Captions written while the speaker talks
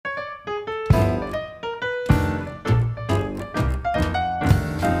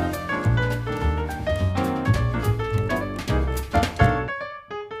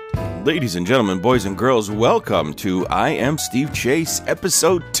Ladies and gentlemen, boys and girls, welcome to I Am Steve Chase,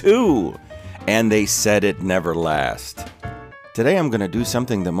 Episode 2. And they said it never last. Today I'm going to do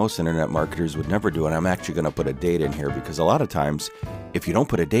something that most internet marketers would never do, and I'm actually going to put a date in here because a lot of times, if you don't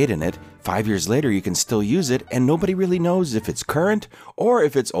put a date in it, 5 years later you can still use it, and nobody really knows if it's current or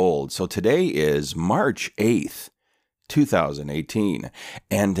if it's old. So today is March 8th, 2018.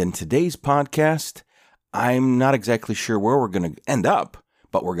 And in today's podcast, I'm not exactly sure where we're going to end up,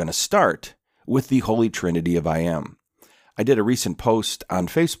 but we're going to start with the Holy Trinity of I Am. I did a recent post on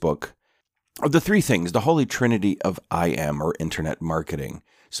Facebook of the three things, the Holy Trinity of I Am, or internet marketing.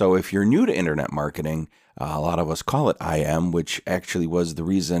 So if you're new to internet marketing, a lot of us call it I Am, which actually was the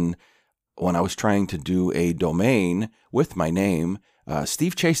reason when I was trying to do a domain with my name,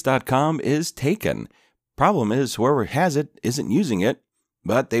 stevechase.com is taken. Problem is, whoever has it isn't using it,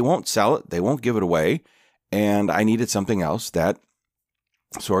 but they won't sell it, they won't give it away, and I needed something else that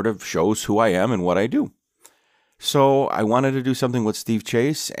sort of shows who I am and what I do. So I wanted to do something with Steve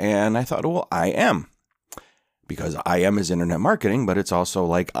Chase, and I thought, well, I am. Because I am is internet marketing, but it's also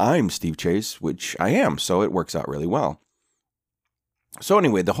like I'm Steve Chase, which I am, so it works out really well. So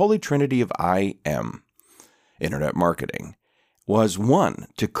anyway, the Holy Trinity of I Am, internet marketing, was 1,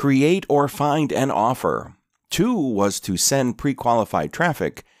 to create or find an offer. 2 was to send pre-qualified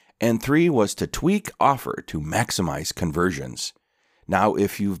traffic, and 3 was to tweak offer to maximize conversions. Now,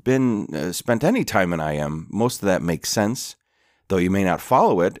 if you've been spent any time in I Am, most of that makes sense. Though you may not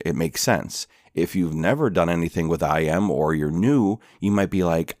follow it, it makes sense. If you've never done anything with I Am or you're new, you might be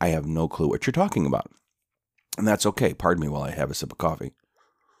like, I have no clue what you're talking about. And that's okay. Pardon me while I have a sip of coffee.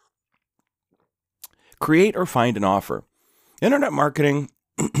 Create or find an offer. Internet marketing,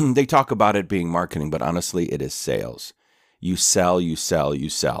 they talk about it being marketing, but honestly, it is sales. You sell, you sell, you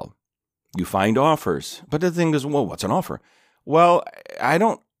sell. You find offers. But the thing is, well, what's an offer? Well,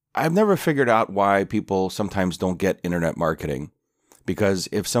 I've never figured out why people sometimes don't get internet marketing. Because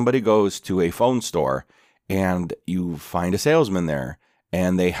if somebody goes to a phone store and you find a salesman there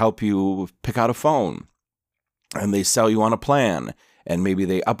and they help you pick out a phone and they sell you on a plan and maybe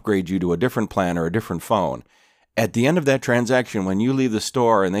they upgrade you to a different plan or a different phone, at the end of that transaction, when you leave the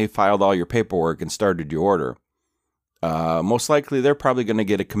store and they filed all your paperwork and started your order, most likely they're probably going to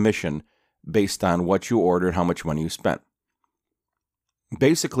get a commission based on what you ordered, how much money you spent.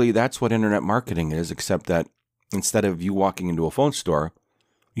 Basically, that's what internet marketing is, except that instead of you walking into a phone store,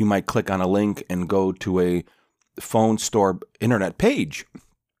 you might click on a link and go to a phone store internet page.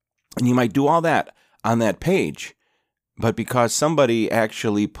 And you might do all that on that page. But because somebody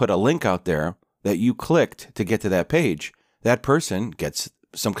actually put a link out there that you clicked to get to that page, that person gets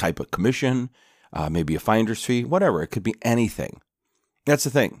some type of commission, maybe a finder's fee, whatever. It could be anything. That's the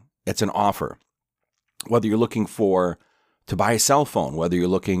thing. It's an offer. Whether you're looking to buy a cell phone, whether you're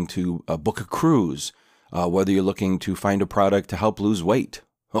looking to book a cruise, whether you're looking to find a product to help lose weight,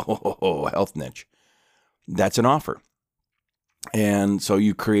 health niche, that's an offer. And so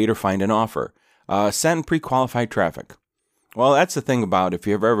you create or find an offer. Send pre-qualified traffic. Well, that's the thing about if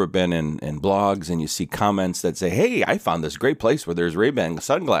you've ever been in blogs and you see comments that say, hey, I found this great place where there's Ray-Ban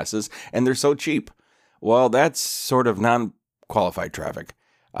sunglasses and they're so cheap. Well, that's sort of non-qualified traffic.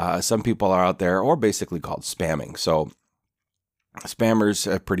 Some people are out there or basically called spamming. So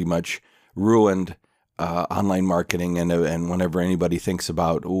spammers have pretty much ruined online marketing, and whenever anybody thinks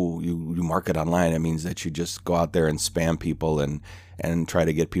about, you market online, it means that you just go out there and spam people and try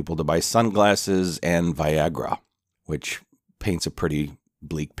to get people to buy sunglasses and Viagra, which paints a pretty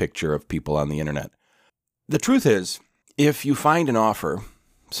bleak picture of people on the internet. The truth is, if you find an offer,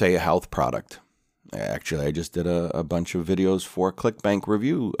 say a health product, actually I just did a bunch of videos for ClickBank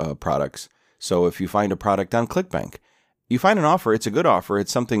review products. So if you find a product on ClickBank, you find an offer, it's a good offer,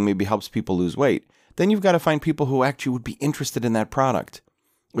 it's something maybe helps people lose weight, then you've got to find people who actually would be interested in that product,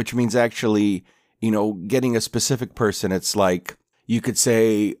 which means actually, getting a specific person. It's like you could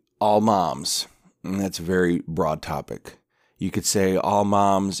say all moms, and that's a very broad topic. You could say all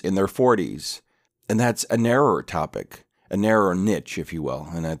moms in their 40s, and that's a narrower topic, a narrower niche, if you will,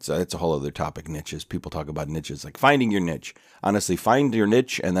 and that's a whole other topic, niches. People talk about niches, like finding your niche. Honestly, find your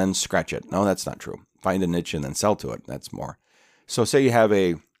niche and then scratch it. No, that's not true. Find a niche and then sell to it. That's more. So say you have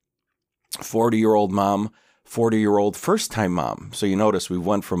a 40-year-old mom, 40-year-old first-time mom. So you notice we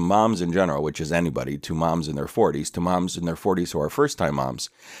went from moms in general, which is anybody, to moms in their 40s, to moms in their 40s who are first-time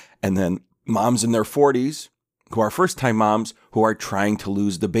moms. And then moms in their 40s who are first-time moms who are trying to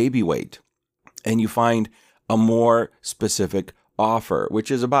lose the baby weight. And you find a more specific offer,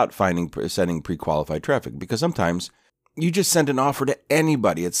 which is about sending pre-qualified traffic. Because sometimes you just send an offer to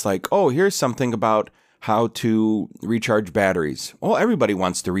anybody. It's like, oh, here's something about how to recharge batteries. Well, everybody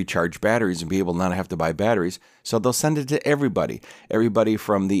wants to recharge batteries and be able to not have to buy batteries, so they'll send it to everybody. Everybody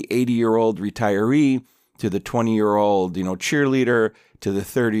from the 80-year-old retiree to the 20-year-old, cheerleader to the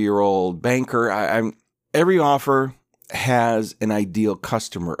 30-year-old banker. Every offer has an ideal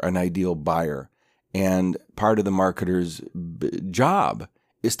customer, an ideal buyer, and part of the marketer's job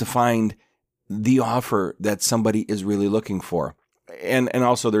is to find the offer that somebody is really looking for. And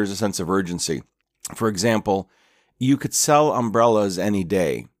also there's a sense of urgency. For example, you could sell umbrellas any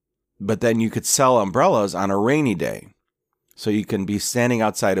day, but then you could sell umbrellas on a rainy day. So you can be standing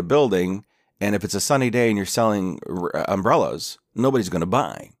outside a building, and if it's a sunny day and you're selling umbrellas, nobody's going to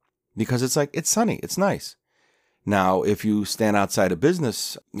buy because it's sunny, it's nice. Now, if you stand outside a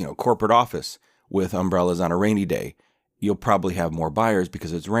business, corporate office with umbrellas on a rainy day, you'll probably have more buyers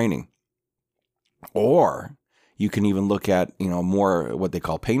because it's raining. Or you can even look at, more what they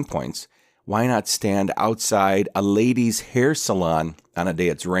call pain points. Why not stand outside a ladies' hair salon on a day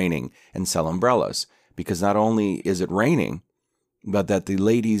it's raining and sell umbrellas? Because not only is it raining, but that the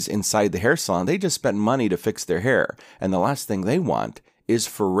ladies inside the hair salon, they just spent money to fix their hair. And the last thing they want is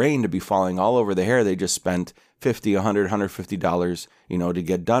for rain to be falling all over the hair they just spent $50, $100, $150, to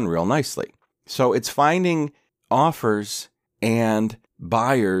get done real nicely. So it's finding offers and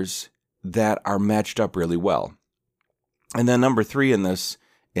buyers that are matched up really well. And then number 3 in this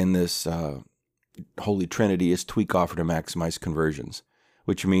holy trinity is tweak offer to maximize conversions,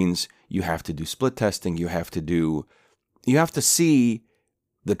 which means you have to do split testing. You have to see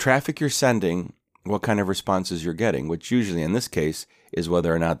the traffic you're sending, what kind of responses you're getting, which usually in this case is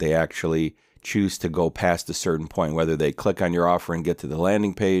whether or not they actually choose to go past a certain point, whether they click on your offer and get to the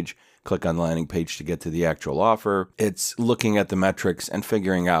landing page, click on the landing page to get to the actual offer. It's looking at the metrics and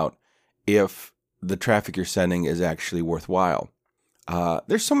figuring out if the traffic you're sending is actually worthwhile.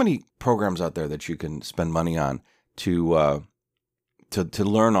 There's so many programs out there that you can spend money on to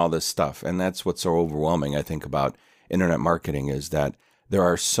learn all this stuff. And that's what's so overwhelming, I think, about internet marketing is that there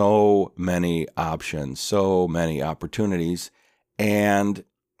are so many options, so many opportunities. And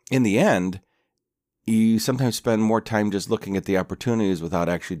in the end, you sometimes spend more time just looking at the opportunities without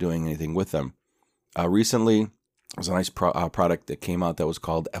actually doing anything with them. Recently, there was a nice product that came out that was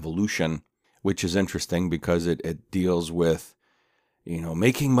called Evolution, which is interesting because it deals with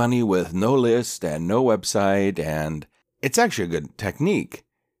making money with no list and no website, and it's actually a good technique,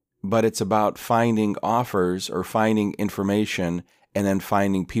 but it's about finding offers or finding information and then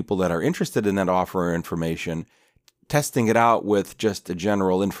finding people that are interested in that offer or information, testing it out with just a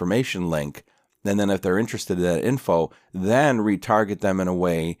general information link, and then if they're interested in that info, then retarget them in a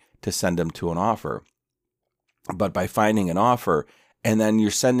way to send them to an offer. But by finding an offer, and then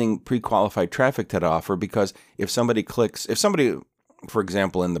you're sending pre-qualified traffic to that offer, because if somebody, for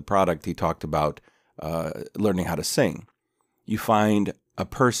example, in the product, he talked about learning how to sing. You find a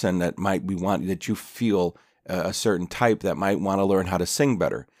person that might be that you feel a certain type that might want to learn how to sing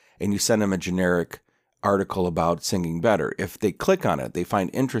better, and you send them a generic article about singing better. If they click on it, they find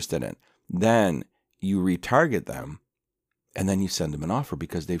interest in it, then you retarget them, and then you send them an offer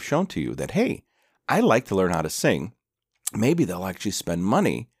because they've shown to you that, hey, I like to learn how to sing. Maybe they'll actually spend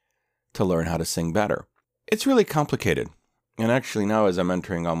money to learn how to sing better. It's really complicated. And actually now, as I'm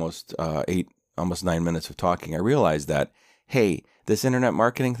entering almost 9 minutes of talking, I realize that, hey, this internet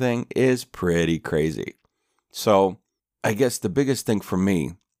marketing thing is pretty crazy. So I guess the biggest thing for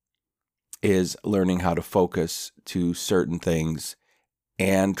me is learning how to focus to certain things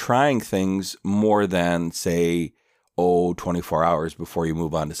and trying things more than, say, 24 hours before you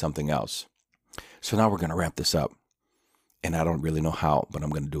move on to something else. So now we're going to wrap this up. And I don't really know how, but I'm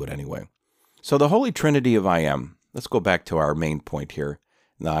going to do it anyway. So the Holy Trinity of I Am. Let's go back to our main point here.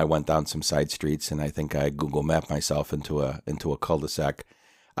 Now I went down some side streets, and I think I Google mapped myself into a cul-de-sac.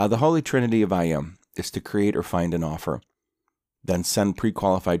 The Holy Trinity of I Am is to create or find an offer, then send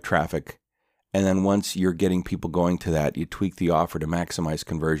pre-qualified traffic, and then once you're getting people going to that, you tweak the offer to maximize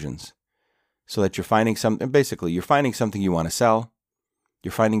conversions, so that you're finding something. Basically, you're finding something you want to sell.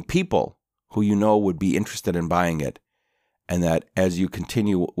 You're finding people who you know would be interested in buying it, and that as you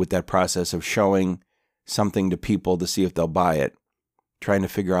continue with that process of showing something to people to see if they'll buy it, trying to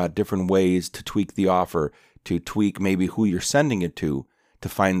figure out different ways to tweak the offer, to tweak maybe who you're sending it to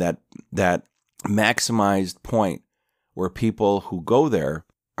find that maximized point where people who go there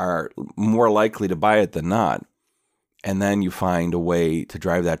are more likely to buy it than not. And then you find a way to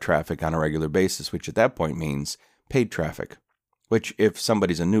drive that traffic on a regular basis, which at that point means paid traffic, which if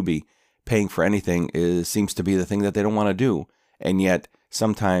somebody's a newbie, paying for anything seems to be the thing that they don't want to do. And yet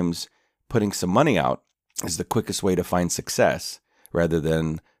sometimes putting some money out is the quickest way to find success rather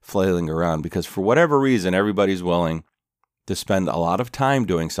than flailing around, because for whatever reason, everybody's willing to spend a lot of time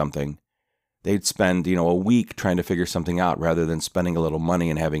doing something. They'd spend, a week trying to figure something out rather than spending a little money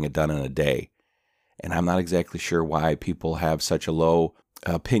and having it done in a day. And I'm not exactly sure why people have such a low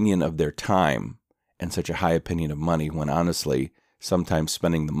opinion of their time and such a high opinion of money, when honestly, sometimes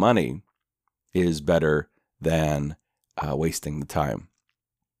spending the money is better than wasting the time.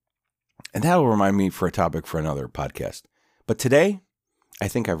 And that will remind me for a topic for another podcast. But today, I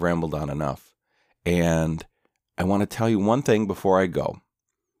think I've rambled on enough. And I want to tell you one thing before I go,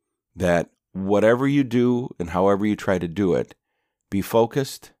 that whatever you do and however you try to do it, be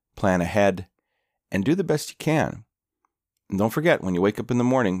focused, plan ahead, and do the best you can. And don't forget, when you wake up in the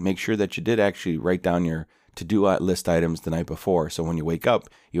morning, make sure that you did actually write down your to-do list items the night before. So when you wake up,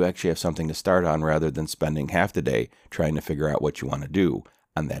 you actually have something to start on rather than spending half the day trying to figure out what you want to do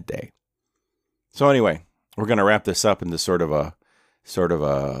on that day. So anyway, we're going to wrap this up into sort of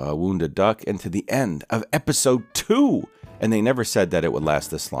a wounded duck into the end of episode 2. And they never said that it would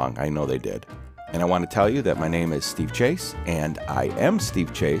last this long. I know they did. And I want to tell you that my name is Steve Chase, and I am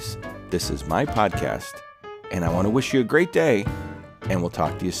Steve Chase. This is my podcast, and I want to wish you a great day, and we'll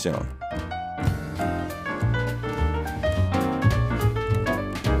talk to you soon.